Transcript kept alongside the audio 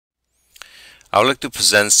I would like to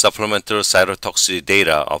present supplementary cytotoxicity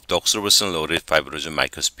data of doxorubicin-loaded fibrinogen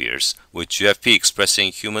microspheres with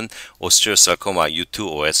GFP-expressing human osteosarcoma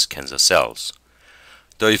U2OS cancer cells.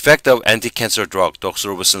 The effect of anti-cancer drug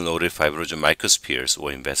doxorubicin-loaded fibrinogen microspheres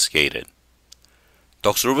were investigated.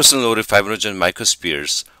 Doxorubicin-loaded fibrinogen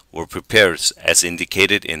microspheres were prepared as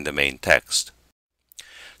indicated in the main text.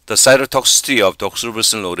 The cytotoxicity of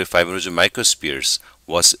doxorubicin-loaded fibrinogen microspheres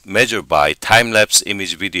was measured by time-lapse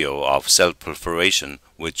image video of cell proliferation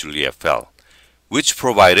with GFL, which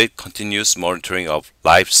provided continuous monitoring of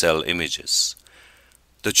live cell images.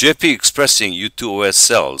 The GFP-expressing U2OS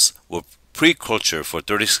cells were pre-cultured for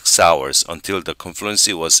 36 hours until the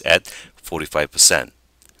confluency was at 45%.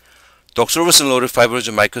 Doxorubicin-loaded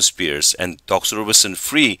fibrinogen microspheres and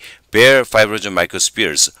doxorubicin-free bare fibrinogen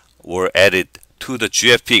microspheres were added to the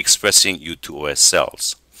GFP-expressing U2OS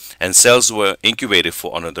cells, and cells were incubated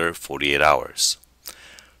for another 48 hours.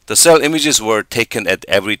 The cell images were taken at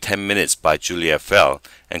every 10 minutes by GFL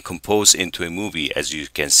and composed into a movie, as you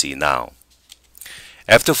can see now.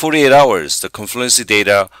 After 48 hours, the confluency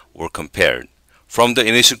data were compared. From the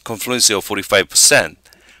initial confluency of 45%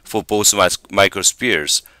 for both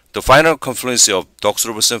microspheres, the final confluency of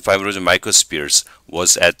doxorubicin fibrinogen microspheres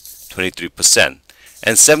was at 23%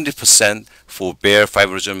 and 70% for bare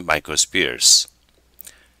fibrinogen microspheres.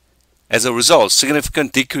 As a result,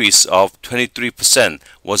 significant decrease of 23%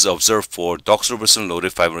 was observed for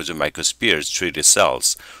doxorubicin-loaded fibrinogen microspheres treated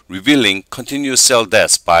cells, revealing continuous cell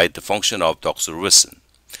death by the function of doxorubicin.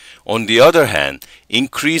 On the other hand,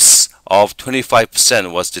 increase of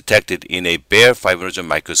 25% was detected in a bare fibrinogen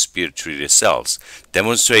microsphere treated cells,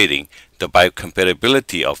 demonstrating the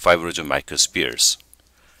biocompatibility of fibrinogen microspheres.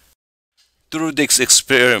 Through these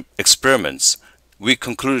experiments, we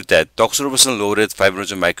concluded that doxorubicin-loaded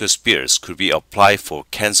fibrinogen microspheres could be applied for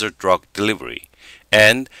cancer drug delivery,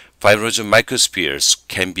 and fibrinogen microspheres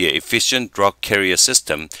can be an efficient drug carrier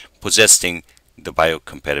system possessing the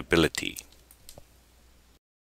biocompatibility.